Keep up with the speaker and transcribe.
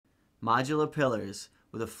modular pillars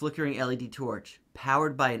with a flickering LED torch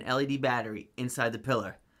powered by an LED battery inside the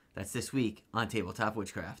pillar. That's this week on Tabletop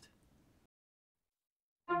Witchcraft.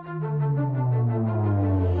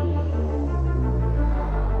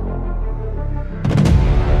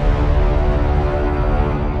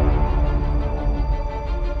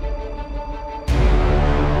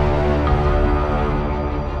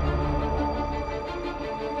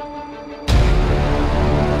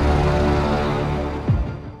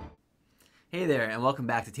 Hey there, and welcome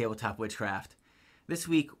back to Tabletop Witchcraft. This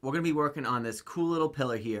week, we're going to be working on this cool little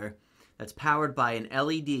pillar here that's powered by an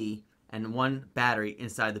LED and one battery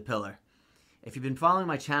inside the pillar. If you've been following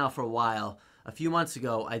my channel for a while, a few months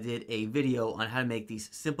ago I did a video on how to make these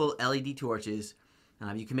simple LED torches.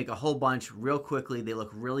 You can make a whole bunch real quickly. They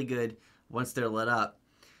look really good once they're lit up.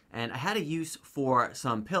 And I had a use for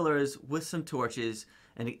some pillars with some torches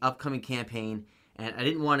in the upcoming campaign, and I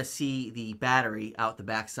didn't want to see the battery out the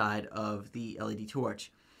backside of the LED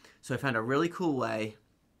torch. So I found a really cool way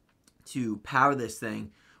to power this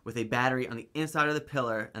thing with a battery on the inside of the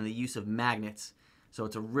pillar and the use of magnets. So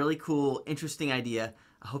it's a really cool, interesting idea.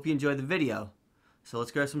 I hope you enjoyed the video. So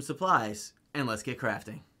let's grab some supplies and let's get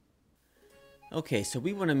crafting. Okay, so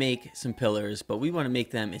we want to make some pillars, but we want to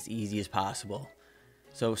make them as easy as possible.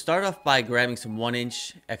 So start off by grabbing some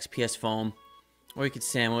 1-inch XPS foam, or you could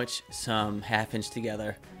sandwich some 1/2 inch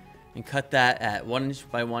together and cut that at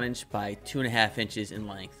 1-inch by 1-inch by 2.5 inches in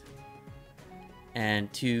length.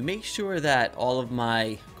 And to make sure that all of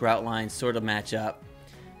my grout lines sort of match up,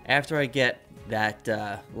 after I get that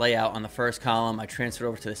layout on the first column, I transfer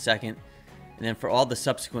over to the second, and then for all the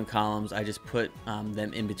subsequent columns I just put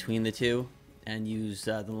them in between the two and use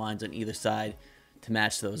the lines on either side to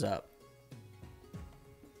match those up.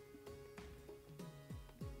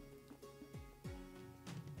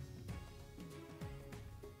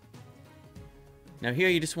 Now here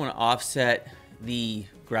you just want to offset the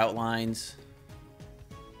grout lines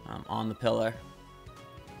on the pillar.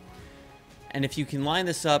 And if you can line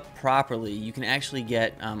this up properly, you can actually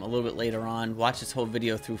get a little bit later on, watch this whole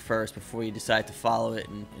video through first before you decide to follow it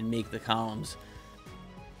and make the columns.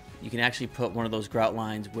 You can actually put one of those grout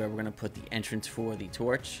lines where we're going to put the entrance for the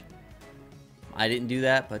torch. I didn't do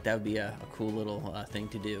that, but that would be a cool little thing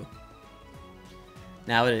to do.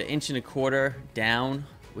 Now at 1.25 inches down,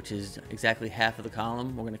 which is exactly half of the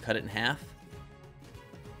column, we're going to cut it in half.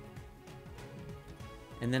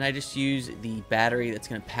 And then I just use the battery that's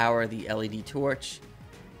going to power the LED torch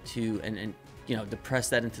to depress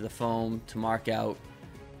that into the foam to mark out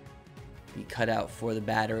the cutout for the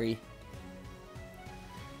battery,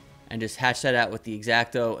 and just hatch that out with the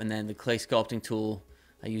X-Acto and then the clay sculpting tool.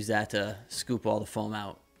 I use that to scoop all the foam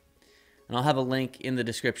out. And I'll have a link in the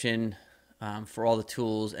description for all the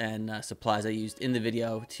tools and supplies I used in the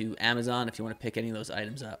video to Amazon if you want to pick any of those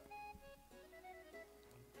items up.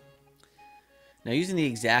 Now using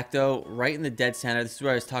the X-Acto right in the dead center, this is what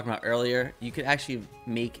I was talking about earlier, you could actually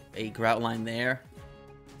make a grout line there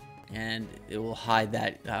and it will hide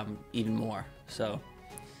that even more. So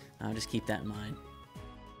just keep that in mind.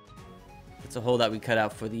 It's a hole that we cut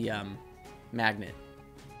out for the magnet.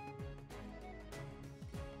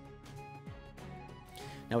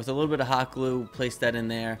 Now with a little bit of hot glue, place that in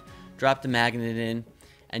there, drop the magnet in,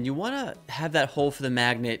 and you want to have that hole for the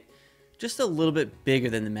magnet just a little bit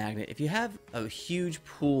bigger than the magnet. If you have a huge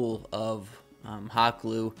pool of hot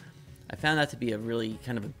glue, I found that to be a really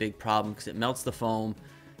kind of a big problem because it melts the foam,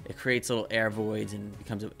 it creates little air voids and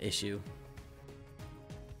becomes an issue.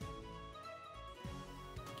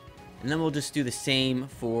 And then we'll just do the same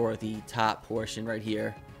for the top portion right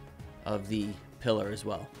here of the pillar as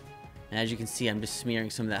well. And as you can see, I'm just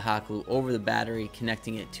smearing some of that hot glue over the battery,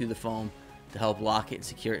 connecting it to the foam to help lock it and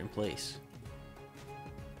secure it in place.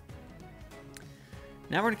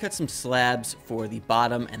 Now we're going to cut some slabs for the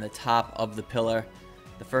bottom and the top of the pillar.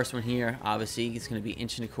 The first one here, obviously, is going to be 1.25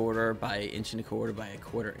 inches by 1.25 inches by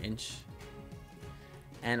 1/4 inch.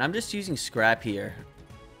 And I'm just using scrap here.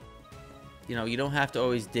 You know, you don't have to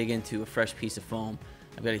always dig into a fresh piece of foam.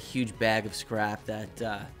 I've got a huge bag of scrap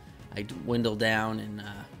that I dwindle down, and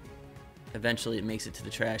eventually it makes it to the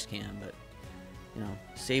trash can. But, you know,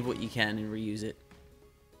 save what you can and reuse it.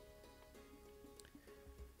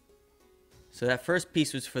 So that first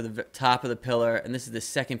piece was for the top of the pillar, and this is the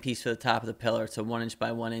second piece for the top of the pillar. It's a 1 inch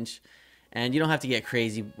by 1 inch. And you don't have to get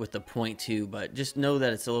crazy with the 0.2, but just know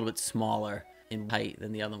that it's a little bit smaller in height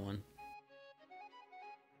than the other one.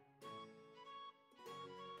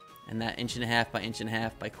 And that 1.5 inches by 1.5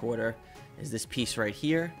 inches by 1/4 is this piece right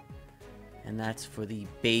here. And that's for the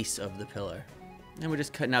base of the pillar. And we're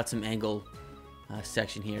just cutting out some angle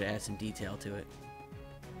section here to add some detail to it.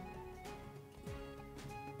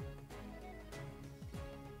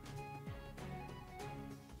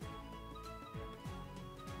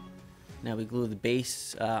 Now we glue the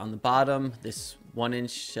base on the bottom, this 1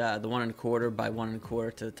 inch, the 1 1/4 by 1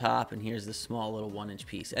 1/4 to the top, and here's the small little 1 inch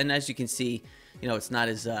piece. And as you can see, you know, it's not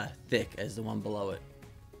as thick as the one below it.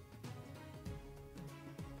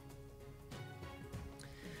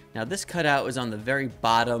 Now this cutout is on the very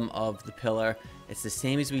bottom of the pillar. It's the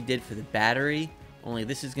same as we did for the battery, only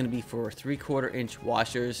this is going to be for 3/4 inch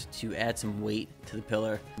washers to add some weight to the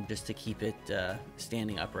pillar, just to keep it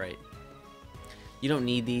standing upright. You don't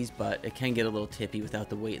need these, but it can get a little tippy without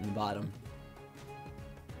the weight in the bottom.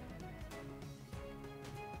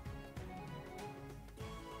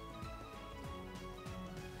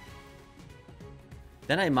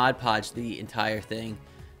 Then I Mod Podged the entire thing,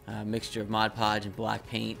 a mixture of Mod Podge and black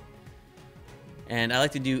paint. And I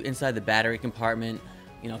like to do inside the battery compartment,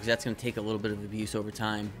 you know, because that's going to take a little bit of abuse over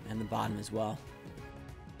time, and the bottom as well.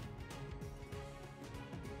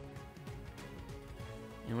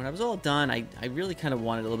 And when I was all done, I really kind of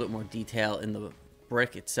wanted a little bit more detail in the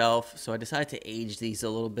brick itself, so I decided to age these a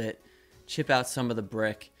little bit, chip out some of the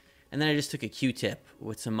brick, and then I just took a Q-tip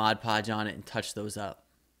with some Mod Podge on it and touched those up.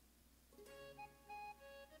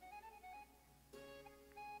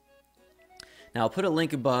 Now I'll put a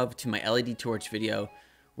link above to my LED torch video,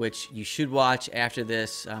 which you should watch after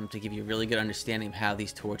this to give you a really good understanding of how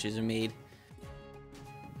these torches are made.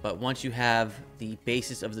 But once you have the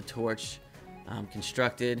basis of the torch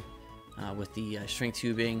constructed with the shrink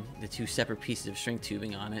tubing, the 2 separate pieces of shrink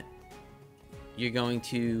tubing on it, you're going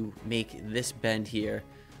to make this bend here,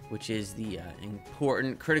 which is the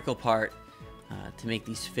important, critical part to make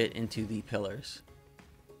these fit into the pillars.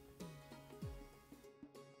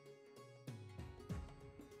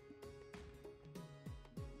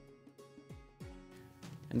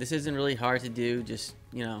 And this isn't really hard to do, just,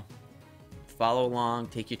 you know, follow along,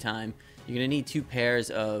 take your time. You're going to need 2 pairs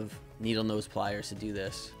of needle nose pliers to do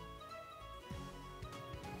this.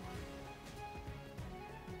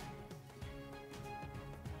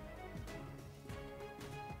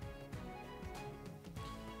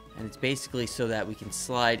 And it's basically so that we can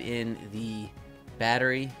slide in the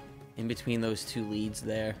battery in between those 2 leads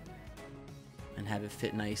there and have it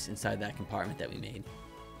fit nice inside that compartment that we made.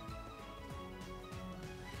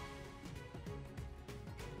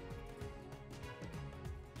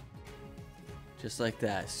 Just like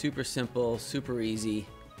that. Super simple, super easy.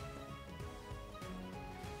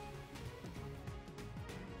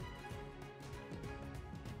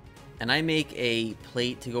 And I make a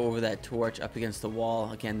plate to go over that torch up against the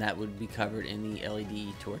wall. Again, that would be covered in the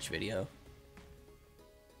LED torch video.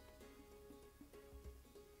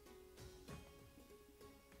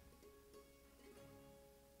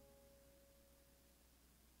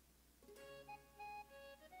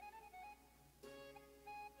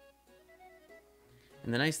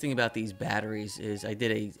 And the nice thing about these batteries is I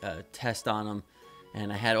did a test on them,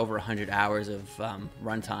 and I had over 100 hours of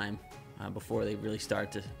runtime before they really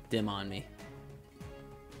start to dim on me.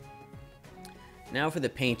 Now for the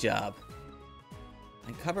paint job.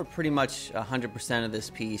 I cover pretty much 100% of this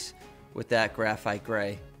piece with that graphite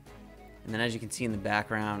gray. And then as you can see in the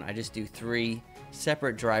background, I just do 3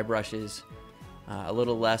 separate dry brushes, a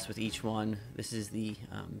little less with each one. This is the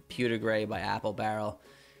pewter gray by Apple Barrel.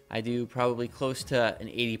 I do probably close to an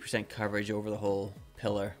 80% coverage over the whole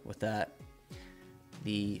pillar with that.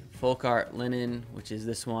 The folk art linen, which is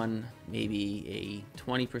this one, maybe a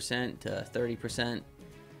 20% to 30%.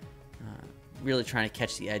 Really trying to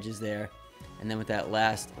catch the edges there. And then with that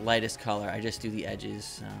last lightest color, I just do the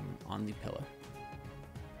edges on the pillar.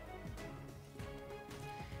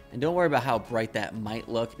 And don't worry about how bright that might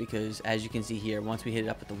look, because as you can see here, once we hit it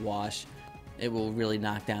up with the wash, it will really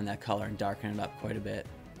knock down that color and darken it up quite a bit.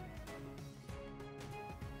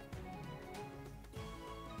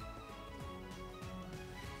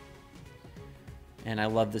 And I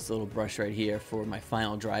love this little brush right here for my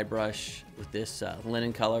final dry brush with this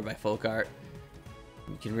linen color by Folk Art.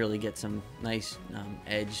 You can really get some nice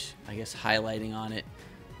edge, I guess, highlighting on it.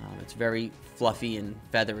 It's very fluffy and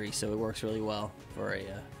feathery, so it works really well for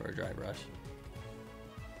a dry brush.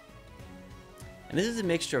 And this is a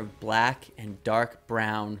mixture of black and dark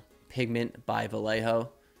brown pigment by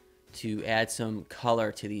Vallejo to add some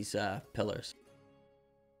color to these pillars.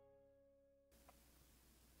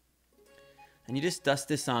 And you just dust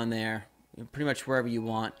this on there, pretty much wherever you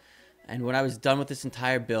want. And when I was done with this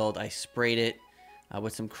entire build, I sprayed it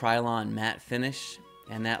with some Krylon matte finish,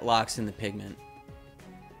 and that locks in the pigment.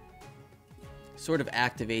 Sort of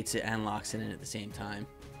activates it and locks it in at the same time.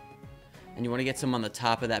 And you want to get some on the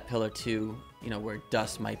top of that pillar too, you know, where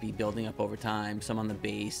dust might be building up over time, some on the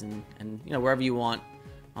base, and you know, wherever you want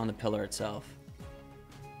on the pillar itself.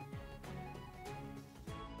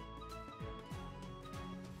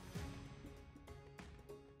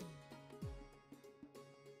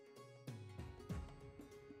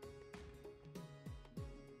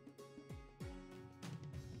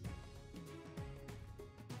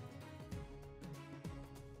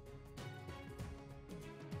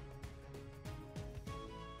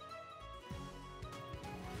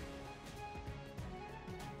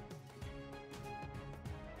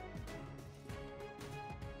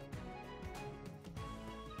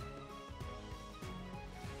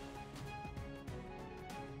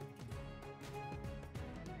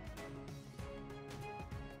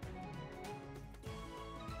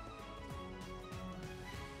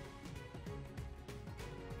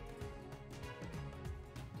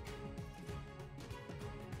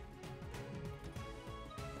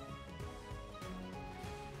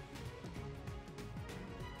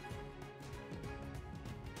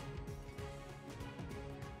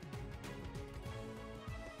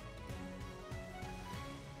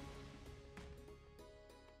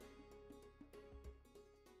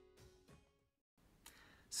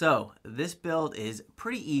 So this build is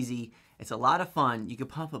pretty easy. It's a lot of fun. You can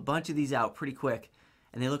pump a bunch of these out pretty quick,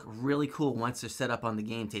 and they look really cool once they're set up on the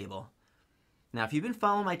game table. Now, if you've been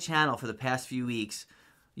following my channel for the past few weeks,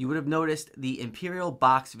 you would have noticed the Imperial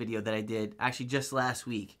box video that I did actually just last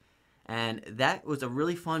week. And that was a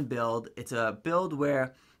really fun build. It's a build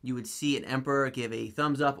where you would see an Emperor give a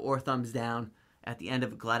thumbs up or thumbs down at the end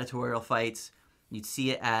of gladiatorial fights. You'd see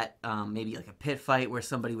it at maybe like a pit fight where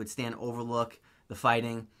somebody would stand overlook the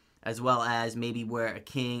fighting, as well as maybe where a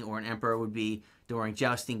king or an emperor would be during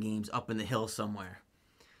jousting games up in the hills somewhere.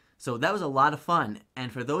 So that was a lot of fun,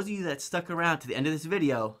 and for those of you that stuck around to the end of this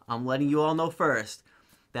video, I'm letting you all know first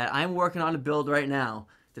that I'm working on a build right now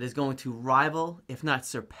that is going to rival, if not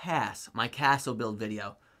surpass, my castle build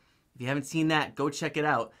video. If you haven't seen that, go check it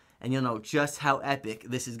out, and you'll know just how epic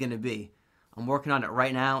this is going to be. I'm working on it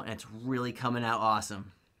right now, and it's really coming out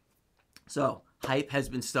awesome. So, hype has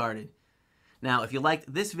been started. Now, if you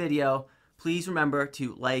liked this video, please remember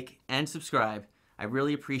to like and subscribe. I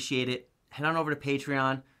really appreciate it. Head on over to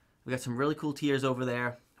Patreon. We got some really cool tiers over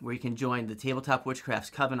there where you can join the Tabletop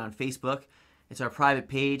Witchcraft's Coven on Facebook. It's our private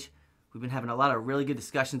page. We've been having a lot of really good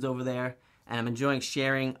discussions over there, and I'm enjoying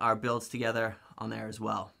sharing our builds together on there as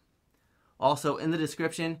well. Also, in the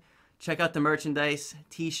description, check out the merchandise,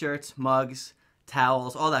 t-shirts, mugs,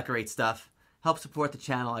 towels, all that great stuff. Help support the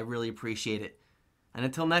channel. I really appreciate it. And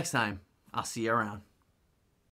until next time, I'll see you around.